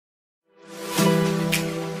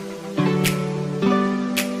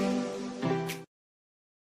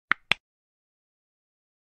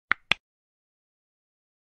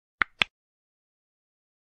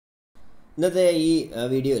ഇന്നത്തെ ഈ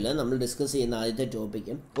വീഡിയോയിൽ നമ്മൾ ഡിസ്കസ് ചെയ്യുന്ന ആദ്യത്തെ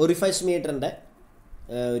ടോപ്പിക്ക് ഒറിഫൈസ് മീറ്ററിൻ്റെ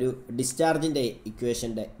ഒരു ഡിസ്ചാർജിൻ്റെ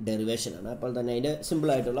ഇക്വേഷൻ്റെ ഡെറിവേഷനാണ്. അപ്പോൾ തന്നെ അതിൻ്റെ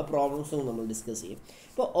സിമ്പിളായിട്ടുള്ള പ്രോബ്ലംസും നമ്മൾ ഡിസ്കസ് ചെയ്യും.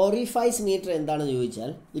 ഇപ്പോൾ ഒറിഫൈസ് മീറ്റർ എന്താണെന്ന്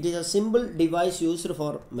ചോദിച്ചാൽ it is A simple device used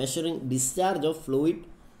for measuring discharge of fluid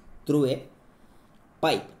through A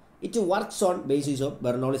pipe. It works on basis of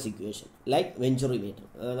Bernoulli's equation like വെഞ്ചുറിമീറ്റർ.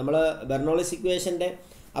 നമ്മൾ ബെർണോളിസ് ഇക്വേഷൻ്റെ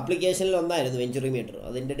അപ്ലിക്കേഷനിൽ ഒന്നായിരുന്നു വെഞ്ചുറിമീറ്റർ.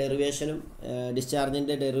 അതിൻ്റെ ഡെറിവേഷനും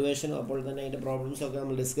ഡിസ്ചാർജിൻ്റെ ഡെറിവേഷനും അപ്പോൾ തന്നെ അതിൻ്റെ പ്രോബ്ലംസൊക്കെ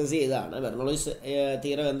നമ്മൾ ഡിസ്കസ് ചെയ്തതാണ്. ബെർണോളിസ്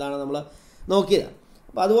തിയറം എന്താണ് നമ്മൾ നോക്കിയതാണ്.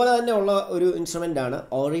 അപ്പോൾ അതുപോലെ തന്നെ ഉള്ള ഒരു ഇൻസ്ട്രുമെൻ്റാണ്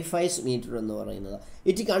ഓറിഫൈസ് മീറ്റർ എന്ന് പറയുന്നത്.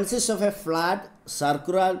 It consist of A flat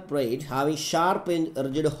circular plate having sharp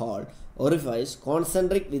edged whole orifice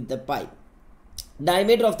concentric with the pipe.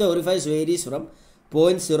 Diameter of the orifice varies from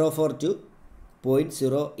 0.04 to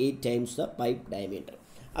 0.08 times the pipe diameter.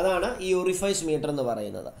 അതാണ് ഈ ഒറിഫൈസ് മീറ്റർ എന്ന്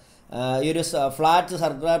പറയുന്നത്. ഈ ഒരു flat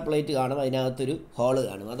circular plate കാണും, അതിനകത്തൊരു hall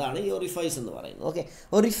കാണും, അതാണ് ഈ ഒറിഫൈസ് എന്ന് പറയുന്നത്. Okay,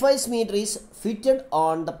 orifice metre is fitted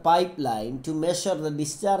on the pipe line to measure the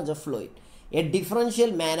discharge of fluid. A differential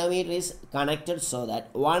manometer is connected so that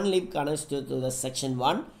one lip connects to the section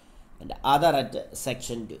 1 and other at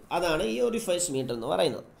section 2. അതാണ് ഈ orifice metre എന്ന്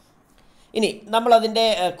പറയുന്നത്. ഇനി നമ്മളതിൻ്റെ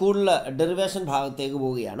കൂടുതൽ derivation ഭാഗത്തേക്ക്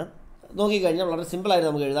പോവുകയാണ്. നോക്കിക്കഴിഞ്ഞാൽ വളരെ സിമ്പിളായിട്ട്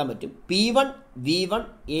നമുക്ക് എഴുതാൻ പറ്റും. P1, V1,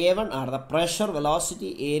 A1 are the pressure velocity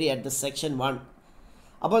area at the section 1.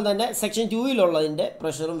 അപ്പോൾ തന്നെ സെക്ഷൻ 2-ലുള്ളതിൻ്റെ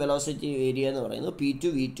പ്രഷറും വെലോസിറ്റി ഏരിയ എന്ന് പറയുന്നത് P2,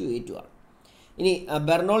 V2, A2 ആണ്. ഇനി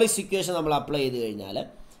ബെർണോളിസ് ഇക്വേഷൻ നമ്മൾ അപ്ലൈ ചെയ്ത് കഴിഞ്ഞാൽ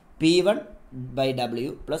P1/W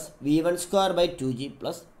plus V1²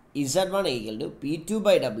 plus Z1 equal to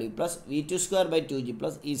P2/W plus V2²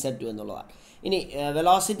 plus Z2 എന്നുള്ളതാണ്. ഇനി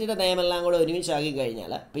വെലോസിറ്റിയുടെ നിയമമെല്ലാം കൂടെ ഒരുമിച്ചാക്കി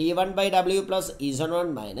കഴിഞ്ഞാൽ P1/W plus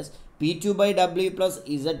Z1 minus P2/W plus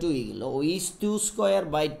Z2 equal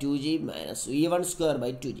V2²/2G minus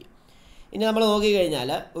V1²/2G. ഇനി നമ്മൾ നോക്കിക്കഴിഞ്ഞാൽ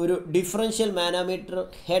ഒരു ഡിഫറൻഷ്യൽ മാനോമീറ്റർ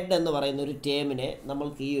ഹെഡ് എന്ന് പറയുന്ന ഒരു ടേമിനെ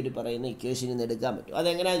നമ്മൾക്ക് ഈ ഒരു പറയുന്ന ഇക്വേഷനിൽ നിന്ന് എടുക്കാൻ പറ്റും.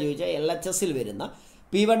 അതെങ്ങനെയാണെന്ന് ചോദിച്ചാൽ LHSൽ വരുന്ന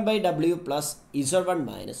P1/W plus Z1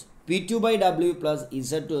 minus P2/W plus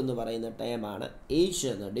Z2 എന്ന് പറയുന്ന ടേമാണ് H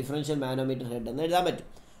എന്ന് ഡിഫറൻഷ്യൽ മാനോമീറ്റർ ഹെഡ് എന്ന് എഴുതാൻ പറ്റും.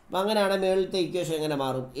 അപ്പോൾ അങ്ങനെയാണ് മേളത്തെ ഇക്വേഷൻ എങ്ങനെ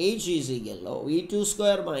മാറും? H is equal to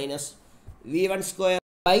V2² minus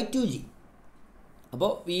V1²/2G.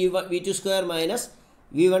 അപ്പോൾ V2² minus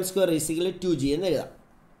V1² is equal to 2G എന്ന് എഴുതാം.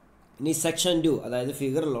 ഇനി സെക്ഷൻ 2, അതായത്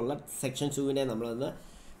ഫിഗറിലുള്ള സെക്ഷൻ 2-നെ നമ്മളൊന്ന്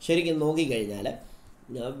ശരിക്കും നോക്കിക്കഴിഞ്ഞാൽ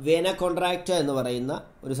വേന കോൺട്രാക്റ്റ് എന്ന് പറയുന്ന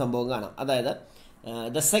ഒരു സംഭവം കാണാം. അതായത്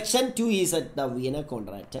the section 2 is at the vena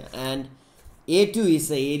contracta and A2 is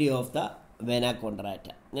the area of the vena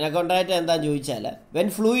contracta. Vena contracta എന്താണെന്ന് ചോദിച്ചാൽ when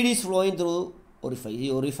fluid is flowing through orifice, ഈ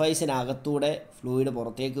ഒറിഫൈസിനകത്തൂടെ ഫ്ലൂയിഡ്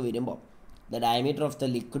പുറത്തേക്ക് വരുമ്പോൾ the diameter of the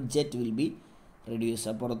liquid jet will be reduced.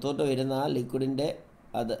 പുറത്തോട്ട് വരുന്ന ആ ലിക്വിഡിൻ്റെ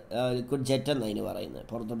അത് liquid jet എന്നതിന് പറയുന്നത്,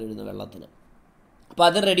 പുറത്തോട്ട് വരുന്ന വെള്ളത്തിന്. അപ്പോൾ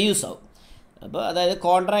അത് റെഡ്യൂസ് ആവും. അപ്പോൾ അതായത്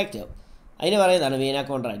കോൺട്രാക്റ്റ് ആവും. അതിന് പറയുന്നതാണ് Veena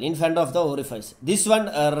contract in front of the orifice. This one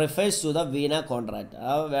refers to the Veena contract.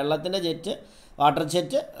 ആ വെള്ളത്തിൻ്റെ ജെറ്റ്, വാട്ടർ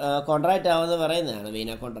ജെറ്റ് കോൺട്രാക്റ്റ് ആവുമെന്ന് പറയുന്നതാണ്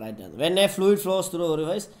വീന കോൺട്രാക്റ്റ് ആണ്. When A fluid flows through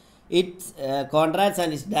orifice it contracts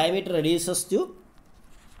and it's diameter reduces to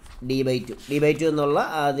D/2. D/2 എന്നുള്ള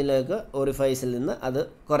അതിലേക്ക് ഓറിഫൈസിൽ നിന്ന് അത്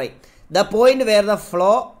കുറയും. The point where the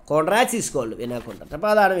flow contracts is called Veena contract. അപ്പോൾ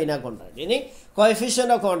അതാണ് വീന കോൺട്രാക്റ്റ്. ഇനി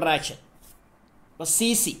കോഎഫിഷ്യൻ്റ് ഓഫ് കോൺട്രാക്ഷൻ, അപ്പോൾ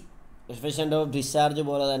CC കോഎഫിഷ്യൻ്റ് ഓഫ് ഡിസ്ചാർജ്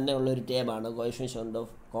പോലെ തന്നെ ഉള്ളൊരു ടേമാണ് കോഎഫിഷ്യൻ്റ്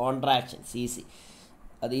ഓഫ് കോൺട്രാക്ഷൻ CC.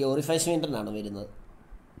 അത് ഈ ഒറിഫൈസ് മീറ്ററിനാണ് വരുന്നത്.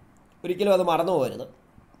 ഒരിക്കലും അത് മറന്നു പോകരുത്.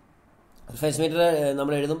 ഒറിഫൈസ് മീറ്റർ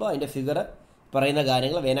നമ്മൾ എഴുതുമ്പോൾ അതിൻ്റെ ഫിഗർ പറയുന്ന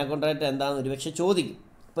കാര്യങ്ങൾ വേന കോൺട്രാക്റ്റ് എന്താണെന്ന് ഒരുപക്ഷെ ചോദിക്കും.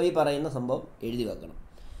 അപ്പോൾ ഈ പറയുന്ന സംഭവം എഴുതി വെക്കണം.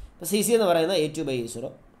 അപ്പോൾ CC എന്ന് പറയുന്നത് A2/A0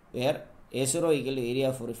 where A0 equal to area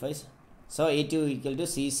of orifice. So A2 equal to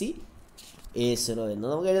CC A0 എന്ന്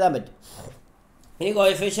നമുക്ക് എഴുതാൻ പറ്റും. ഇനി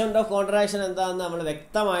കോഎഫിഷ്യൻ്റ് ഓഫ് കോൺട്രാക്ഷൻ എന്താണെന്ന് നമ്മൾ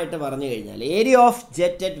വ്യക്തമായിട്ട് പറഞ്ഞു കഴിഞ്ഞാൽ area of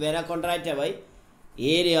jet at വേന contract by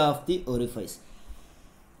area of the orifice.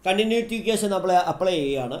 Continuity equation നമ്മൾ അപ്ലൈ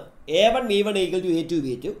ചെയ്യുകയാണ്. A1 V1 equal to A2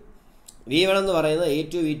 V2. V1 എന്ന് പറയുന്നത്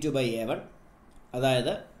A2 V2/A1.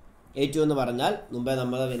 അതായത് A2 എന്ന് പറഞ്ഞാൽ മുമ്പേ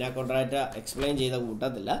നമ്മൾ വേന കോൺട്രാക്റ്റ് എക്സ്പ്ലെയിൻ ചെയ്ത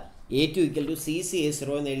കൂട്ടത്തില്ല A2 equal to CC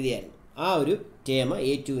A0 എന്ന് എഴുതിയായിരുന്നു. ആ ഒരു ടേം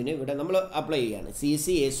A2-ന് ഇവിടെ നമ്മൾ അപ്ലൈ ചെയ്യുകയാണ്. CC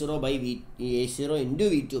A0 into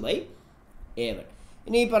V2/A1.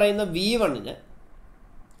 ഇനി ഈ പറയുന്ന V1-ന്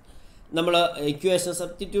നമ്മൾ ഇക്വേഷൻ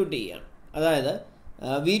സബ്സ്റ്റിറ്റ്യൂട്ട് ചെയ്യുകയാണ്. അതായത്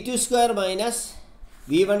V2² minus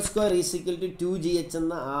V1² is equal to 2GH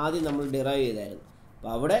എന്ന് ആദ്യം നമ്മൾ ഡിറൈവ് ചെയ്തായിരുന്നു.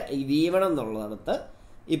 അപ്പോൾ അവിടെ ഈ V1 എന്നുള്ളടത്ത്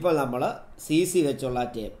ഇപ്പോൾ നമ്മൾ CC വെച്ചുള്ള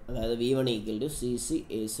ടേം, അതായത് V1 equal to CC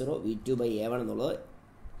A0 V2/A1 എന്നുള്ളത്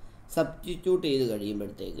സബ്സ്റ്റിറ്റ്യൂട്ട് ചെയ്ത്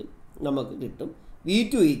കഴിയുമ്പോഴത്തേക്കും നമുക്ക് കിട്ടും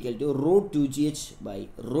V2 equal to √2GH by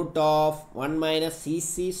root of 1 minus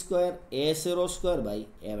CC² A0² by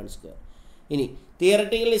A1². ഇനി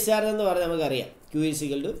തിയററ്റിക്കൽ ഡിസ്ചാർജ് എന്ന് പറഞ്ഞാൽ നമുക്കറിയാം Q is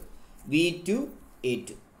equal to V2 A2.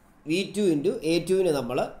 V2 into A2വിന്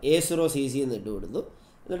നമ്മൾ A0 CC എന്ന് ഇട്ട് കൊടുത്തു.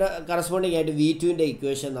 എന്നിട്ട് കറസ്പോണ്ടിങ് ആയിട്ട് V2വിൻ്റെ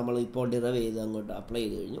ഇക്വേഷൻ നമ്മൾ ഇപ്പോൾ ഡിറൈവ് ചെയ്ത് അങ്ങോട്ട് അപ്ലൈ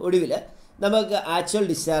ചെയ്ത് കഴിഞ്ഞു. ഒടുവിൽ നമുക്ക് ആക്ച്വൽ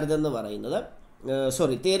ഡിസ്ചാർജ് എന്ന് പറയുന്നത്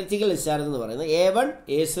തിയറിറ്റിക്കൽ ഡിസ്ചാർജ് എന്ന് പറയുന്നത് A1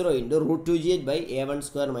 A0 into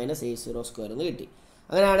 √2G/A1² - A0² എന്ന് കിട്ടി.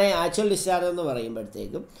 അങ്ങനെയാണെങ്കിൽ ആക്ച്വൽ ഡിസ്ചാർജ് എന്ന്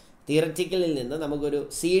പറയുമ്പോഴത്തേക്കും തിയററ്റിക്കലിൽ നിന്ന് നമുക്കൊരു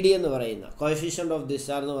CD എന്ന് പറയുന്ന കോഎഫിഷ്യൻ്റ് ഓഫ്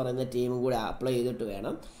ഡിസ്ചാർജ് എന്ന് പറയുന്ന ടീമും കൂടി അപ്ലൈ ചെയ്തിട്ട്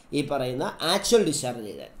വേണം ഈ പറയുന്ന ആക്ച്വൽ ഡിസ്ചാർജ്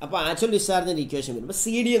ചെയ്താൽ. അപ്പോൾ ആക്ച്വൽ ഡിസ്ചാർജിൻ്റെ ഇക്വേഷൻ വരുമ്പോൾ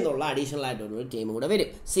CD എന്നുള്ള അഡീഷണൽ ആയിട്ടൊരു ടീമും കൂടെ വരും.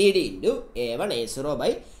 CD into A1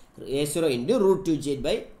 A0 into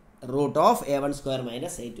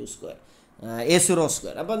 √2G/√A1² -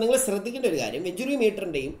 A0². അപ്പോൾ നിങ്ങൾ ശ്രദ്ധിക്കേണ്ട ഒരു കാര്യം, വെഞ്ചുറി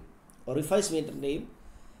മീറ്ററിൻ്റെയും ഒറിഫൈസ് മീറ്ററിൻ്റെയും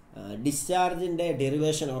ഡിസ്ചാർജിൻ്റെ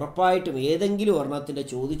ഡെറിവേഷൻ ഉറപ്പായിട്ടും ഏതെങ്കിലും ഒരെണ്ണത്തിൻ്റെ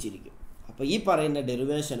ചോദിച്ചിരിക്കും. അപ്പോൾ ഈ പറയുന്ന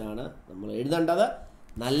ഡെറിവേഷനാണ് നമ്മൾ എഴുതേണ്ടത്.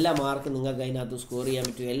 നല്ല മാർക്ക് നിങ്ങൾക്ക് അതിനകത്ത് സ്കോർ ചെയ്യാൻ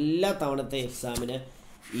പറ്റും. എല്ലാ തവണത്തെ എക്സാമിന്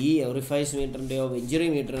ഈ ഒറിഫൈസ് മീറ്ററിൻ്റെയോ വെഞ്ചുറി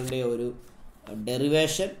മീറ്ററിൻ്റെയോ ഒരു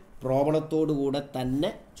ഡെറിവേഷൻ പ്രോബ്ലത്തോടു കൂടെ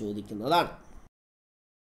തന്നെ ചോദിക്കുന്നതാണ്.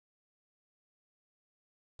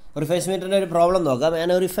 Orifice meter ഒരു പ്രോബ്ലം നോക്കാം. An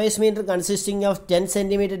orifice meter consisting of 10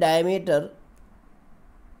 cm diameter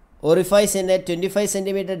orifice in a 25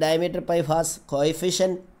 cm diameter pipe has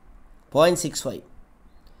coefficient 0.65.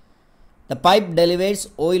 The pipe delivers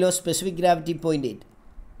oil of specific gravity 0.8.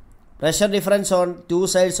 Pressure difference on two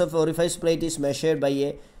sides of orifice plate is measured by a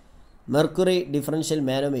mercury differential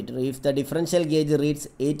manometer. If the differential gauge reads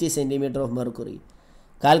 80 cm of mercury,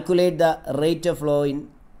 calculate the rate of flow in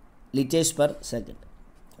liters per second.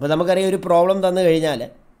 അപ്പോൾ നമുക്കറിയാം, ഒരു problem തന്നു കഴിഞ്ഞാൽ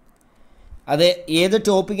അത് ഏത്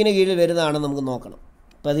ടോപ്പിക്കിന് കീഴിൽ വരുന്നതാണെന്ന് നമുക്ക് നോക്കണം.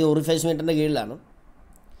 അപ്പോൾ അത് ഒറിഫൈസ് മീറ്ററിൻ്റെ കീഴിലാണ്.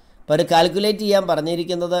 അപ്പോൾ അത് കാൽക്കുലേറ്റ് ചെയ്യാൻ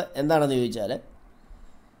പറഞ്ഞിരിക്കുന്നത് എന്താണെന്ന് ചോദിച്ചാൽ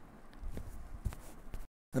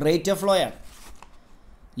റേറ്റ് ഓഫ് ഫ്ലോ ആണ്.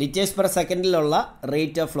 Litres per സെക്കൻഡിലുള്ള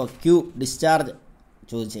rate of flow Q discharge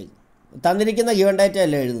ചോദിച്ചേക്കും. തന്നിരിക്കുന്ന ഗിവൺ ഡാറ്റ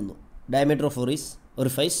എല്ലാം എഴുതുന്നു. Diameter of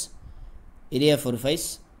orifice, area of orifice,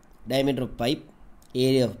 diameter of pipe,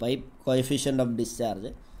 area of pipe, coefficient of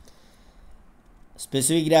discharge,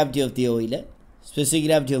 specific gravity of the oil, specific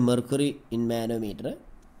gravity of mercury in manometer,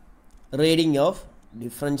 reading of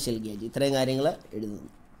differential gauge. ഇത്രയും കാര്യങ്ങൾ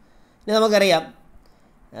എഴുതുന്നു. ഇനി നമുക്കറിയാം,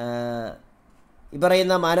 ഈ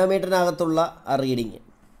പറയുന്ന മാനോമീറ്ററിനകത്തുള്ള ആ reading,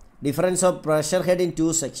 difference of pressure head in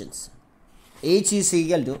 2 sections, H is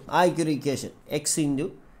equal to ആ equation X into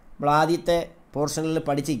നമ്മൾ ആദ്യത്തെ പോർഷനിൽ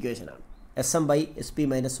പഠിച്ച ഇക്വേഷനാണ്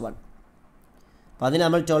SM/SP-1. അപ്പോൾ അതിന്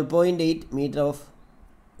നമ്മൾ 12.8 മീറ്റർ ഓഫ്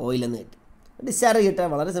ഓയിൽ എന്ന് കിട്ടും. ഡിസ്ചാർജ് കിട്ടാൻ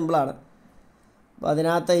വളരെ സിമ്പിളാണ്. അപ്പോൾ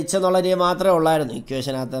അതിനകത്ത് H എന്നുള്ള രീതി മാത്രമേ ഉള്ളായിരുന്നു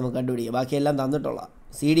ഇക്വേഷനകത്ത് നമുക്ക് കണ്ടുപിടിക്കുക. ബാക്കിയെല്ലാം തന്നിട്ടുള്ള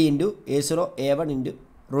CD into A0 A1 into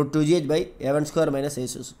 √2G/A1² -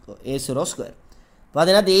 A0². അപ്പോൾ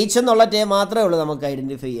അതിനകത്ത് H എന്നുള്ള ടേ മാത്രമേ ഉള്ളൂ നമുക്ക്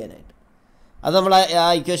ഐഡൻറ്റിഫൈ ചെയ്യാനായിട്ട്. അത് നമ്മൾ ആ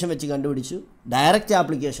ഇക്വേഷൻ വെച്ച് കണ്ടുപിടിച്ചു. ഡയറക്റ്റ്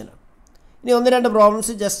ആപ്ലിക്കേഷനാണ്. ഇനി 1-2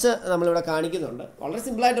 പ്രോബ്ലംസ് ജസ്റ്റ് നമ്മളിവിടെ കാണിക്കുന്നുണ്ട്. വളരെ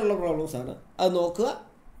സിമ്പിളായിട്ടുള്ള പ്രോബ്ലംസാണ്. അത് നോക്കുക,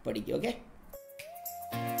 പഠിക്കുക. ഓക്കെ.